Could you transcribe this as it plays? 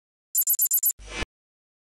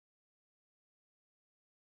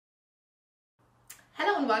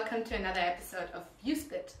Hello and welcome to another episode of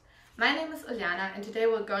ViewsBit. My name is Uljana and today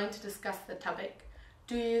we're going to discuss the topic,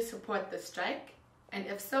 do you support the strike? And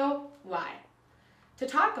if so, why? To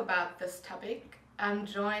talk about this topic, I'm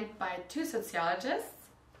joined by two sociologists.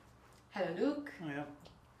 Hello Luke. Oh, yeah.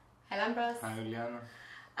 Hello Lambros. Hi Uljana.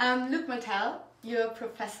 Luke Martell, you're a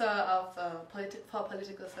professor of for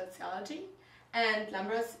political sociology, and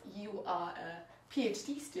Lambros, you are a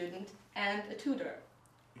PhD student and a tutor.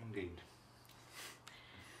 Indeed.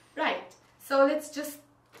 Right, so let's just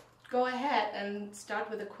go ahead and start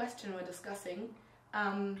with the question we're discussing.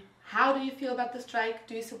 How do you feel about the strike?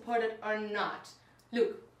 Do you support it or not?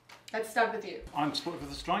 Luke, let's start with you. I'm supportive of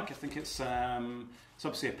the strike. I think it's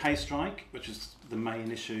obviously a pay strike, which is the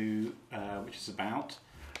main issue which it's about.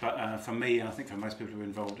 But for me, and I think for most people who are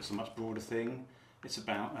involved, it's a much broader thing. It's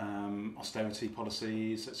about austerity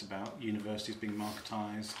policies, it's about universities being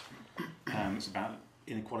marketised, it's about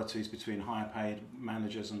inequalities between higher paid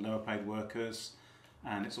managers and lower paid workers,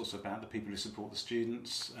 and it's also about the people who support the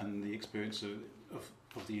students and the experience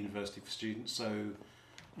of the university for students. So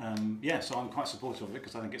so I'm quite supportive of it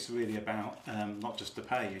because I think it's really about not just the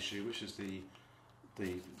pay issue, which is the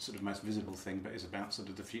sort of most visible thing, but it's about sort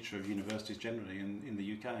of the future of universities generally in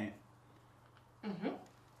the UK. Mm-hmm.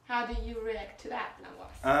 How do you react to that,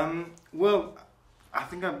 Lambros? Well, I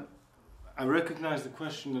think I recognise the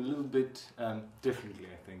question a little bit differently,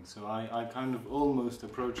 I think. So I kind of almost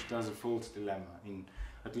approached it as a false dilemma,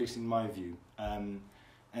 at least in my view.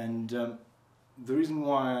 The reason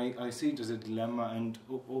why I see it as a dilemma and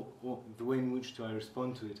or the way in which I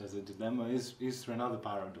respond to it as a dilemma is through another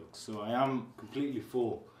paradox. So I am completely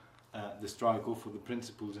for the strike, or for the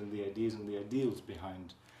principles and the ideas and the ideals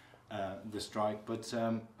behind the strike, but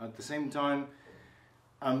at the same time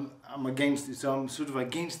I'm against it. So I'm sort of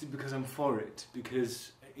against it because I'm for it,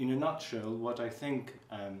 because in a nutshell what I think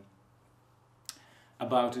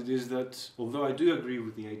about it is that although I do agree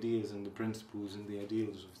with the ideas and the principles and the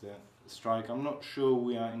ideals of the strike, I'm not sure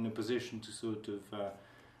we are in a position to sort of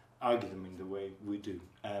argue them in the way we do,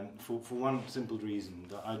 for one simple reason,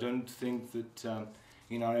 that I don't think that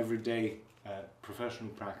in our everyday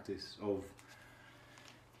professional practice of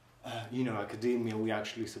academia, we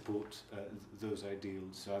actually support those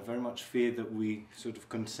ideals. So I very much fear that we sort of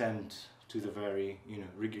consent to the very,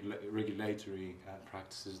 regulatory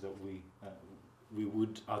practices that we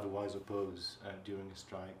would otherwise oppose during a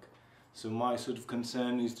strike. So my sort of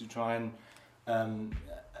concern is to try and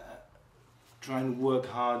work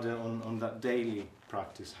harder on that daily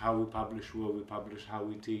practice, how we publish, where we publish, how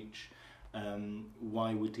we teach,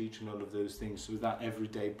 why we teach, and all of those things. So that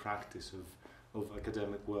everyday practice of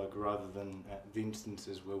academic work, rather than the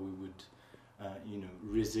instances where we would,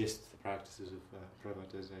 resist the practices of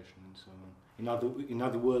privatisation and so on. In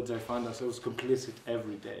other words, I find ourselves complicit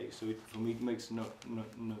every day. So for me, it makes no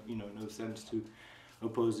sense to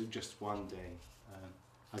oppose it just one day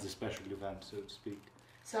as a special event, so to speak.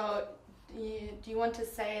 So do you want to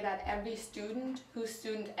say that every student who's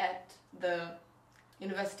student at the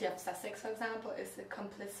University of Sussex, for example, is a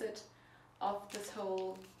complicit of this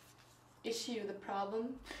whole issue, the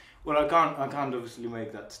problem? Well, I can't obviously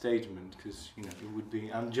make that statement because it would be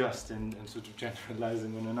unjust and sort of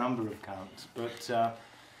generalising on a number of counts. But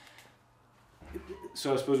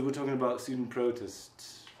so I suppose we're talking about student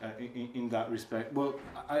protests in that respect. Well,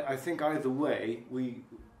 I think either way we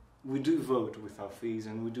do vote with our fees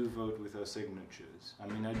and we do vote with our signatures. I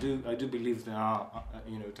mean, I do believe there are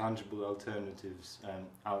tangible alternatives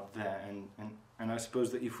out there, and I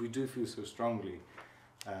suppose that if we do feel so strongly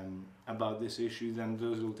about this issue, then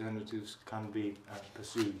those alternatives can be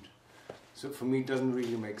pursued. So for me, it doesn't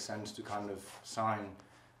really make sense to kind of sign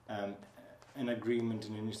an agreement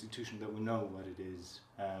in an institution that we know what it is,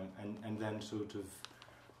 and then sort of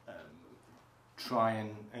try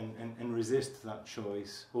and resist that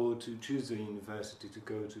choice, or to choose a university to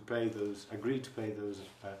agree to pay those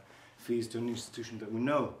fees to an institution that we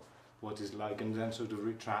know what is like, and then sort of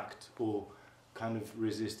retract or kind of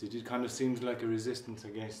resist it. It kind of seems like a resistance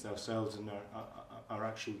against ourselves and our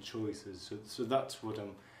actual choices. So that's what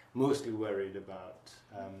I'm mostly worried about.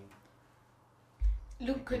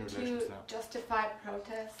 Luke, could you justify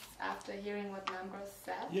protests after hearing what Lambros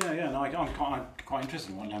said? I'm quite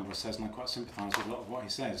interested in what Lambros says, and I quite sympathise with a lot of what he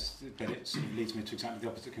says, but it sort of leads me to exactly the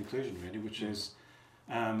opposite conclusion, really, which is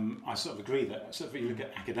I sort of agree that sort of if you look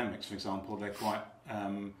at academics, for example, they're quite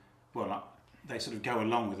they sort of go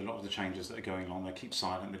along with a lot of the changes that are going on. They keep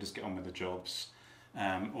silent, they just get on with the jobs,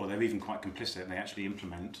 or they're even quite complicit. They actually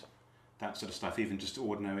implement that sort of stuff, even just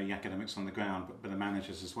ordinary academics on the ground, but the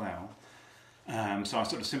managers as well. So I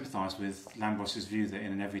sort of sympathise with Lambros's view that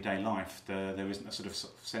in an everyday life there isn't a sort of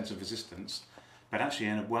sense of resistance, But actually,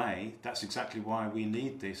 in a way, that's exactly why we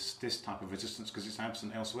need this type of resistance, because it's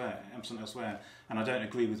absent elsewhere. And I don't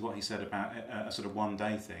agree with what he said about a sort of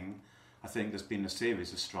one-day thing. I think there's been a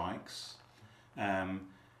series of strikes.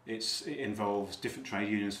 It involves different trade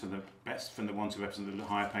unions from the ones who represent the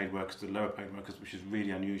higher paid workers to the lower paid workers, which is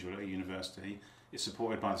really unusual at a university. It's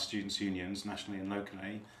supported by the students' unions, nationally and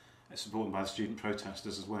locally. It's supported by the student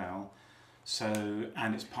protesters as well.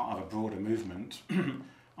 And it's part of a broader movement,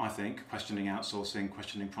 I think, questioning outsourcing,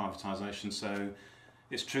 questioning privatisation. So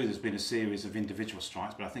it's true there's been a series of individual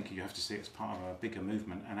strikes, but I think you have to see it as part of a bigger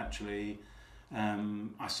movement. And actually,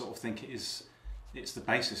 I sort of think it's the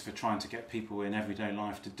basis for trying to get people in everyday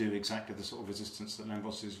life to do exactly the sort of resistance that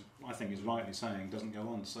Lambros is rightly saying doesn't go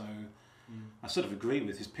on. So I sort of agree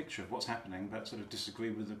with his picture of what's happening, but sort of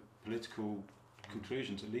disagree with the political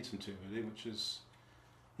conclusions it leads him to, really, which is,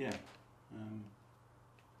 yeah.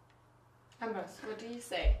 Lambros, what do you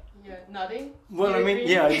say? You're nodding? Well, I mean,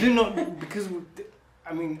 yeah, I do not, because,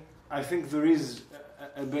 I mean, I think there is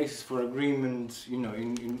a basis for agreement, you know,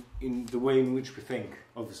 in the way in which we think,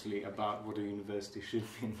 obviously, about what a university should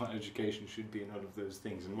be and what education should be and all of those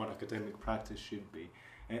things, and what academic practice should be.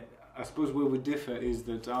 I suppose where we differ is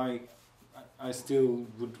that I still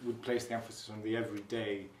would place the emphasis on the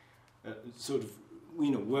everyday sort of, you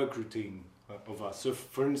know, work routine of us. So,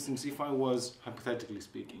 for instance, if I was, hypothetically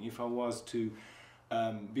speaking, if I was to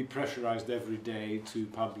be pressurized every day to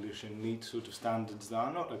publish and meet sort of standards that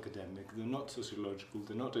are not academic, they're not sociological,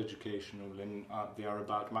 they're not educational, and they are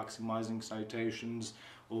about maximizing citations,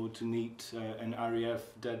 or to meet an RAF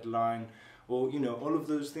deadline, or, you know, all of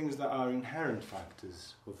those things that are inherent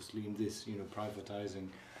factors, obviously, in this, you know, privatizing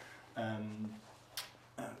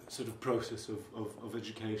sort of process of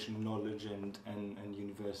education, knowledge, and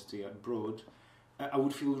university abroad. I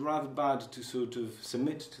would feel rather bad to sort of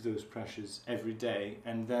submit to those pressures every day,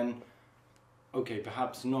 and then, okay,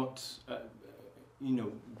 perhaps not, you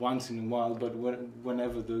know, once in a while, but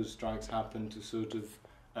whenever those strikes happen, to sort of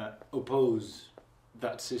oppose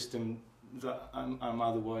that system that I'm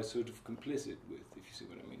otherwise sort of complicit with, if you see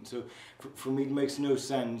what I mean. So for me, it makes no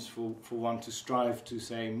sense for one to strive to,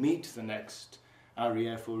 say, meet the next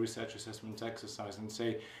REF or research assessment exercise and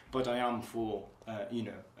say, but I am for, you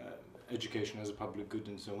know, education as a public good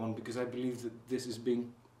and so on, because I believe that this is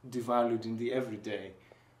being devalued in the everyday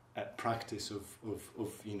practice of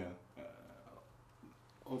you know,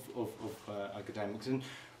 of academics. And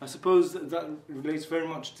I suppose that relates very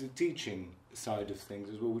much to the teaching side of things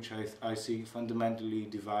as well, which I see fundamentally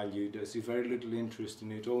devalued. I see very little interest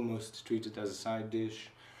in it, almost treated as a side dish.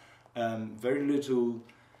 Very little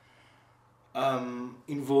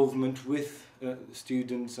involvement with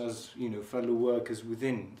students as, you know, fellow workers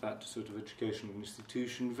within that sort of educational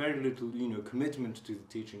institution. Very little, you know, commitment to the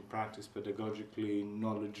teaching practice pedagogically,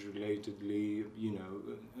 knowledge relatedly, you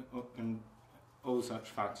know, and all such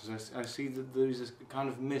factors. I see that there is a kind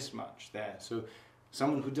of mismatch there. So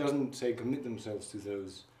someone who doesn't, say, commit themselves to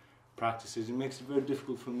those practices, it makes it very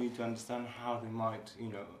difficult for me to understand how they might, you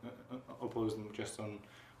know, oppose them just on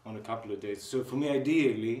a couple of days. So for me,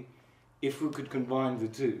 ideally, if we could combine the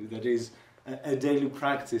two, that is, a daily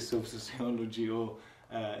practice of sociology or,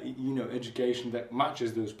 you know, education that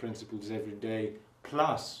matches those principles every day,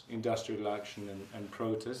 plus industrial action and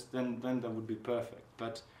protest, then that would be perfect.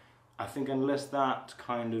 But I think unless that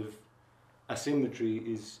kind of asymmetry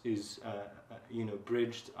is you know,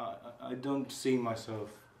 bridged, I don't see myself,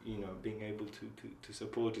 you know, being able to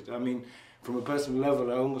support it. I mean, from a personal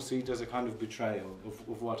level, I almost see it as a kind of betrayal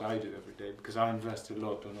of what I do every day, because I invest a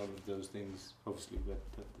lot on all of those things, obviously, that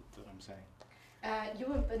I'm saying.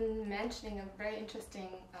 You have been mentioning a very interesting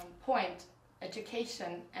point,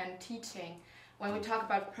 education and teaching. When we talk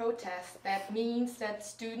about protest, that means that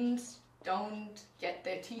students don't get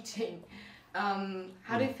their teaching.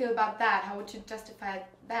 How do you feel about that? How would you justify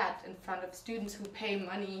that in front of students who pay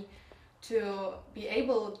money to be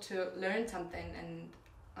able to learn something, and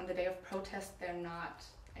on the day of protest they're not?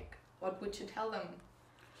 Like, what would you tell them?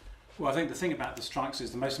 Well, I think the thing about the strikes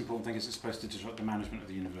is the most important thing is it's supposed to disrupt the management of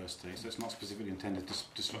the university. So it's not specifically intended to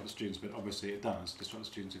disrupt the students, but obviously it does disrupt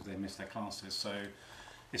the students if they miss their classes. So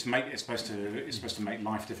it's supposed to make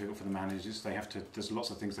life difficult for the managers. They have to. There's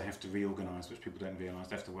lots of things they have to reorganise, which people don't realise.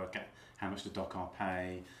 They have to work out how much to dock our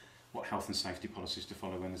pay, what health and safety policies to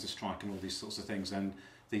follow when there's a strike, and all these sorts of things. And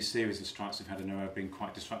these series of strikes they've had in a row have been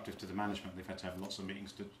quite disruptive to the management. They've had to have lots of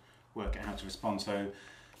meetings to work out how to respond. So,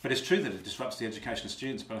 but it's true that it disrupts the education of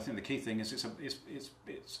students. But I think the key thing is it's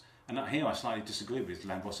and here I slightly disagree with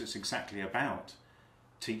Lambros. It's exactly about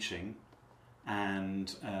teaching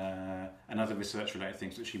and other research-related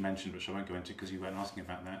things which you mentioned, which I won't go into because you weren't asking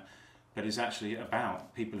about that. but it's actually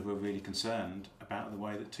about people who are really concerned about the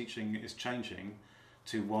way that teaching is changing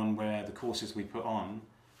to one where the courses we put on,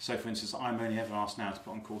 so for instance, I'm only ever asked now to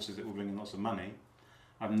put on courses that will bring in lots of money.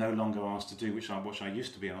 I'm no longer asked to do, what I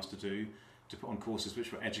used to be asked to do, to put on courses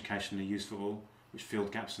which were educationally useful, which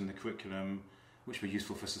filled gaps in the curriculum, which were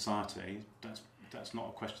useful for society. That's not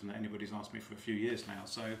a question that anybody's asked me for a few years now.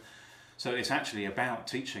 So it's actually about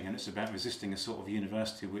teaching, and it's about resisting a sort of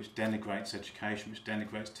university which denigrates education, which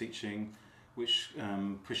denigrates teaching, which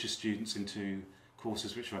pushes students into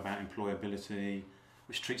courses which are about employability,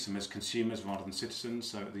 which treats them as consumers rather than citizens.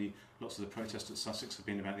 So lots of the protests at Sussex have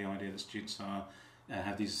been about the idea that students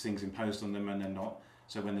have these things imposed on them and they're not.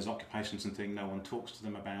 So when there's occupations and things, no one talks to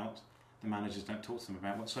them about. The managers don't talk to them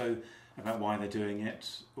about why they're doing it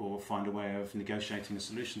or find a way of negotiating a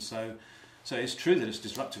solution. So it's true that it's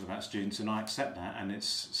disruptive about students, and I accept that, and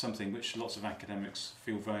it's something which lots of academics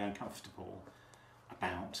feel very uncomfortable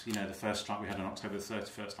about. You know, the first strike we had on October the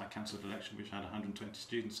 31st, I cancelled an election which had 120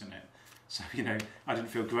 students in it. So, you know, I didn't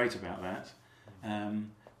feel great about that.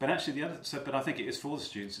 But actually but I think it is for the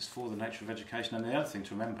students, it's for the nature of education. And the other thing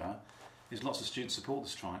to remember is lots of students support the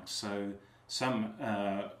strikes. So some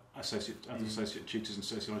associate tutors in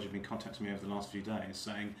sociology have been contacting me over the last few days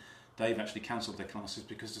saying they've actually cancelled their classes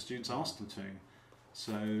because the students asked them to.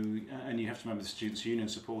 So, and you have to remember the students' union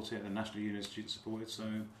support it, the national union of students support it. So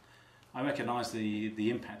I recognise the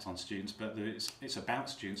impact on students, but it's about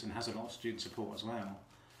students and has a lot of student support as well.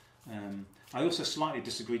 I also slightly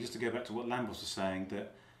disagree, just to go back to what Lambros was saying,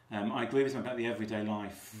 that I agree with him about the everyday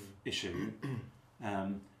life issue,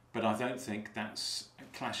 but I don't think that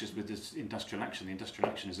clashes with this industrial action. The industrial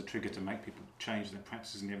action is a trigger to make people change their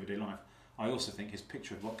practices in the everyday life. I also think his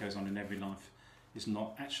picture of what goes on in every life is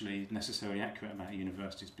not actually necessarily accurate about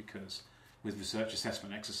universities, because with research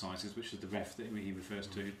assessment exercises, which is the REF that he refers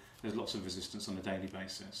to, there's lots of resistance on a daily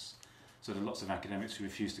basis. So there are lots of academics who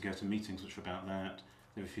refuse to go to meetings which are about that.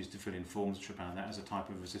 They refuse to fill in forms which are about that as a type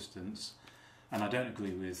of resistance. And I don't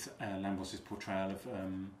agree with Lambros' portrayal of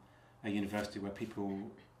a university where people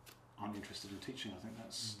aren't interested in teaching. I think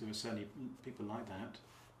there are certainly people like that.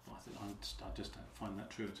 But I just don't find that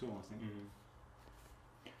true at all, I think.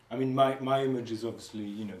 I mean, my image is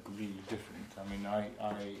obviously, completely different. I mean,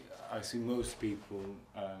 I see most people,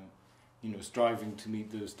 striving to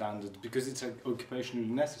meet those standards because it's occupationally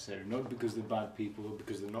necessary, not because they're bad people or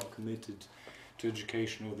because they're not committed to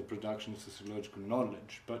education or the production of sociological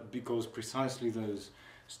knowledge, but because precisely those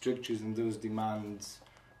strictures and those demands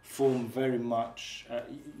form very much,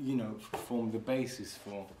 form the basis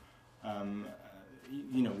for,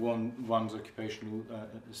 one's occupational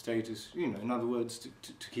status. In other words,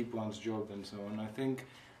 to keep one's job and so on. I think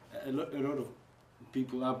a lot of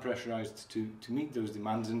people are pressurized to meet those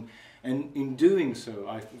demands, and in doing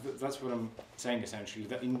so, that's what I'm saying essentially.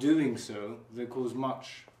 That in doing so, they cause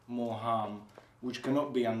much more harm, which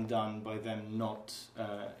cannot be undone by them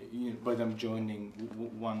by them joining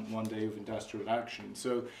one day of industrial action.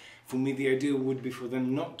 So, for me, the ideal would be for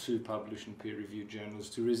them not to publish in peer-reviewed journals,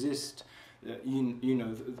 to resist,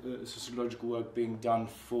 sociological work being done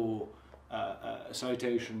for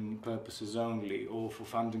citation purposes only or for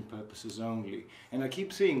funding purposes only. And I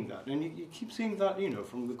keep seeing that, and you keep seeing that,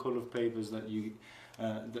 from the call of papers that you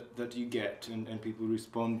get and people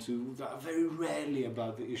respond to, that are very rarely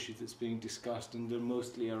about the issue that's being discussed, and they're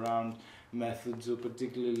mostly around methods or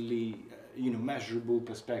particularly measurable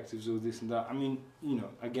perspectives or this and that. I mean,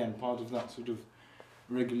 again, part of that sort of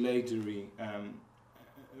regulatory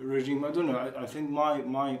regime. I don't know. I think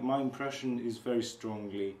my impression is very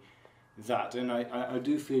strongly that, and I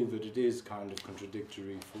do feel that it is kind of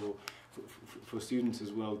contradictory for students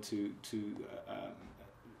as well to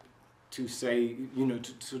say, to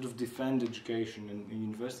sort of defend education and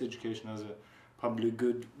university education as a public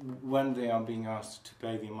good when they are being asked to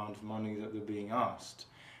pay the amount of money that they're being asked,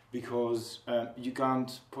 because you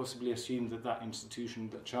can't possibly assume that institution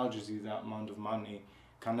that charges you that amount of money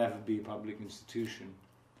can never be a public institution.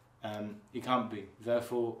 It can't be.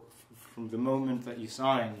 Therefore, from the moment that you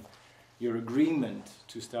sign your agreement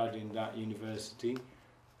to study in that university,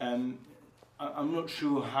 I'm not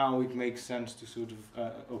sure how it makes sense to sort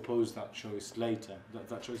of oppose that choice later.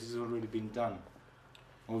 That choice has already been done,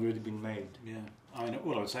 already been made. Yeah, I mean,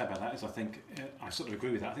 all I would say about that is I think I sort of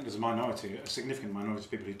agree with that. I think there's a significant minority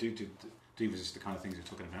of people who do resist the kind of things you're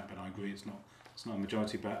talking about. But I agree, it's not a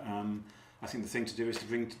majority. But I think the thing to do is to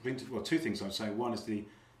bring two things I would say. One is the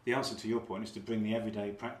answer to your point is to bring the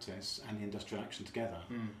everyday practice and the industrial action together,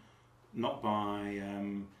 not by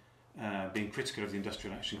being critical of the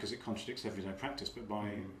industrial action because it contradicts everyday practice, but by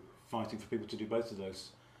fighting for people to do both of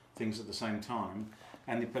those things at the same time.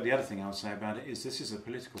 But the other thing I would say about it is this is a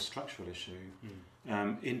political structural issue.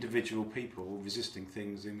 Individual people resisting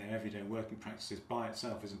things in their everyday working practices by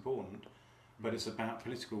itself is important, but it's about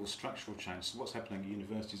political structural change. So what's happening at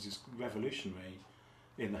universities is revolutionary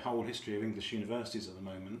in the whole history of English universities at the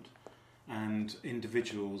moment, and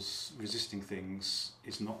individuals resisting things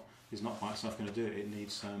is not by itself going to do it. It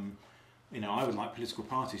needs, I would like political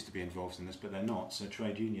parties to be involved in this, but they're not. So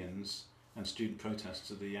trade unions and student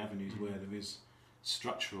protests are the avenues where there is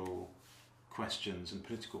structural questions and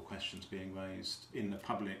political questions being raised in the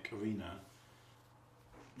public arena.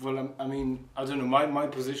 Well, I mean, I don't know, my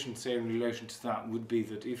position, say, in relation to that would be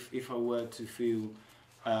that if I were to feel,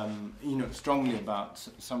 strongly about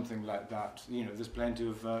something like that, there's plenty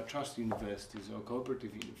of trust universities or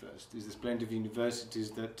cooperative universities, there's plenty of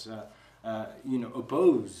universities that,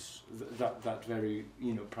 oppose that very,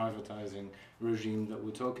 privatising regime that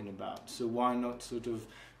we're talking about. So why not sort of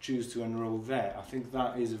choose to enrol there? I think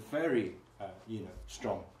that is a very,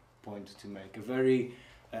 strong point to make, a very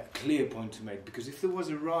clear point to make, because if there was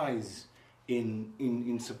a rise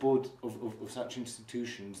in support of such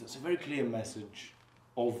institutions, that's a very clear message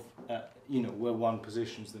of where one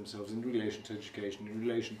positions themselves in relation to education, in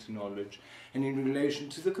relation to knowledge, and in relation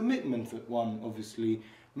to the commitment that one obviously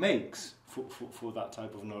makes for that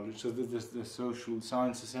type of knowledge. So there's the Social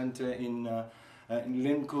Sciences Centre in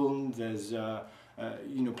Lincoln. There's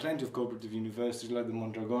plenty of cooperative universities like the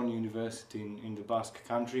Mondragon University in the Basque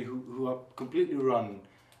Country who are completely run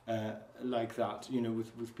like that,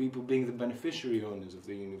 with people being the beneficiary owners of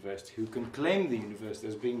the university, who can claim the university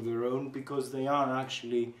as being their own because they are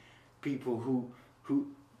actually people who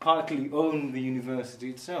partly own the university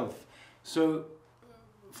itself. So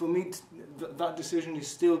for me, that decision is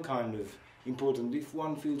still kind of important. If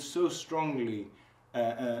one feels so strongly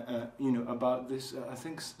about this, I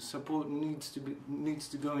think support needs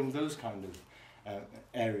to go in those kind of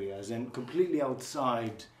areas and completely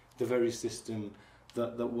outside the very system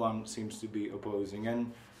that one seems to be opposing.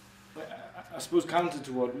 And I suppose counter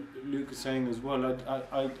to what Luke is saying as well,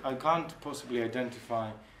 I can't possibly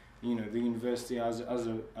identify the university as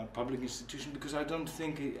a public institution, because I don't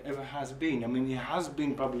think it ever has been. I mean, it has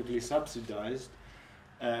been publicly subsidised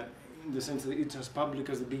in the sense that it's as public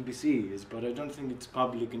as the BBC is, but I don't think it's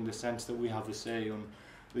public in the sense that we have a say on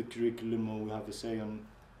the curriculum or we have a say on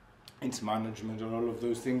its management or all of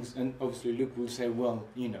those things. And obviously Luke will say, well,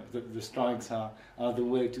 the strikes are the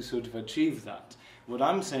way to sort of achieve that. What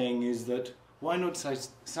I'm saying is that why not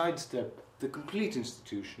sidestep the complete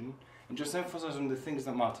institution and just emphasize on the things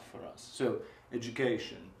that matter for us? So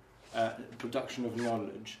education, production of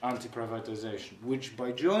knowledge, anti-privatisation, which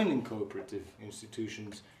by joining cooperative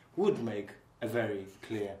institutions would make a very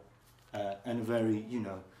clear and a very,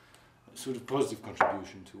 sort of positive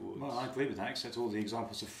contribution towards. Well, I agree with that, except all the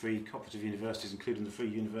examples of free cooperative universities, including the Free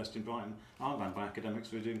University in Brighton, are run by academics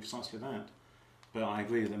who are doing precisely that. But I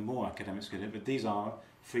agree that more academics could do it. But these are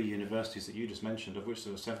free universities that you just mentioned, of which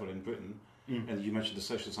there are several in Britain, and you mentioned the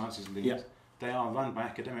social sciences link. Yeah. They are run by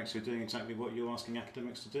academics who are doing exactly what you're asking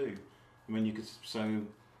academics to do. I mean,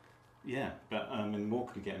 more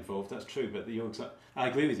could get involved, that's true, but I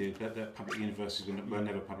agree with you that public universities were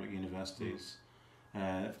never public universities.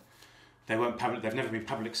 They weren't public. They've never been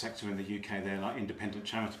public sector in the UK. They're like independent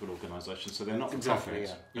charitable organisations, so they're not for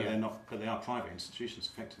profit. But they're not. But they are private institutions,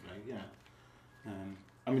 effectively. Yeah.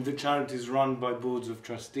 I mean, the charities run by boards of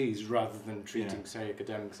trustees rather than treating, say,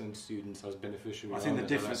 academics and students as beneficiaries. I think the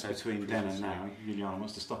difference between then and now, Uljana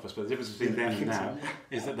wants to stop us, but the difference between then and now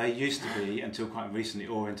is that they used to be, until quite recently,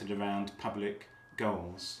 oriented around public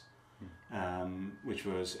goals, which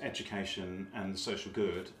was education and social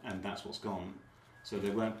good, and that's what's gone. So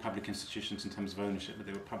they weren't public institutions in terms of ownership, but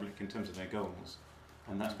they were public in terms of their goals,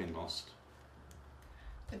 and that's been lost.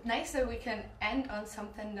 But nice that we can end on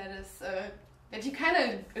something that is that you kind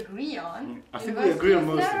of agree on. I think we agree on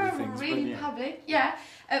most of the things. Really public,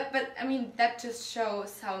 but I mean that just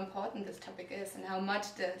shows how important this topic is and how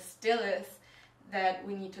much there still is that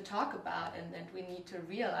we need to talk about and that we need to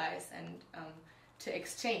realize and to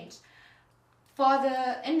exchange. For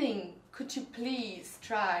the ending, could you please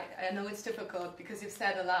try, I know it's difficult because you've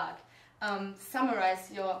said a lot, summarize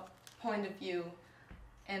your point of view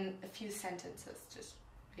in a few sentences, just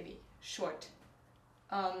really short.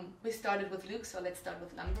 We started with Luke, so let's start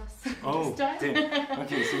with Lambros. Oh, damn.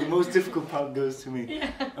 Okay, so the most difficult part goes to me.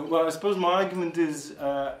 Yeah. Well, I suppose my argument is,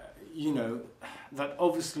 that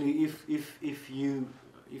obviously if you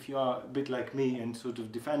are a bit like me and sort of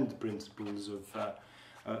defend the principles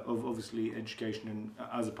of obviously education and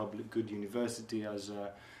as a public good university, as an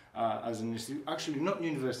actually not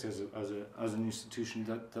university as an institution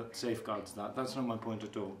that safeguards that. That's not my point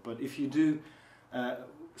at all. But if you do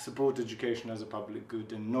support education as a public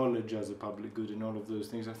good and knowledge as a public good and all of those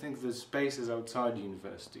things. I think there's spaces outside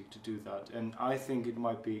university to do that, and I think it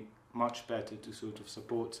might be much better to sort of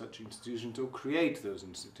support such institutions or create those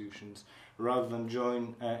institutions rather than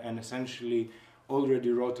join an essentially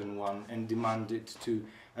already rotten one and demand it to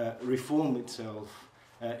reform itself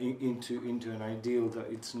into an ideal that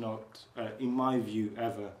it's not, in my view,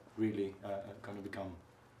 ever really going to become.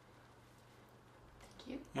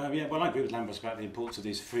 Yeah, well, I agree with Lambros about the importance of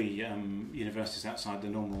these free universities outside the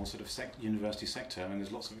normal sort of university sector, and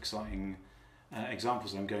there's lots of exciting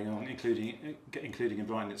examples of them going on, including in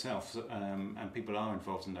Brighton itself, and people are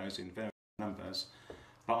involved in those in various numbers.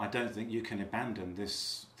 But I don't think you can abandon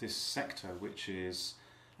this sector, which is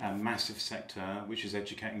a massive sector, which is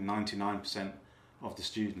educating 99% of the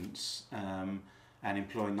students and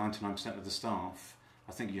employing 99% of the staff.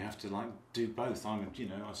 I think you have to do both. I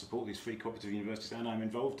support these free cooperative universities, and I'm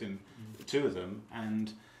involved in two of them.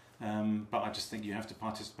 And but I just think you have to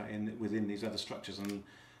participate within these other structures. And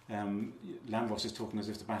Lambros is talking as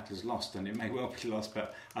if the battle is lost, and it may well be lost.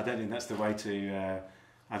 But I don't think that's the way to.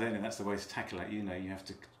 I don't think that's the way to tackle it. You have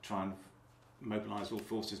to try and mobilise all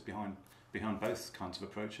forces behind both kinds of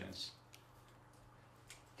approaches.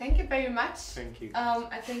 Thank you very much. Thank you.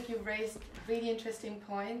 I think you raised really interesting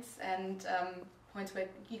points and points where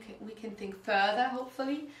we can think further,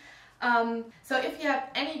 hopefully. So if you have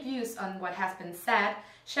any views on what has been said,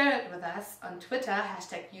 share it with us on Twitter,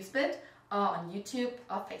 #ViewsBit, or on YouTube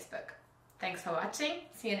or Facebook. Thanks for watching.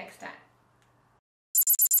 See you next time.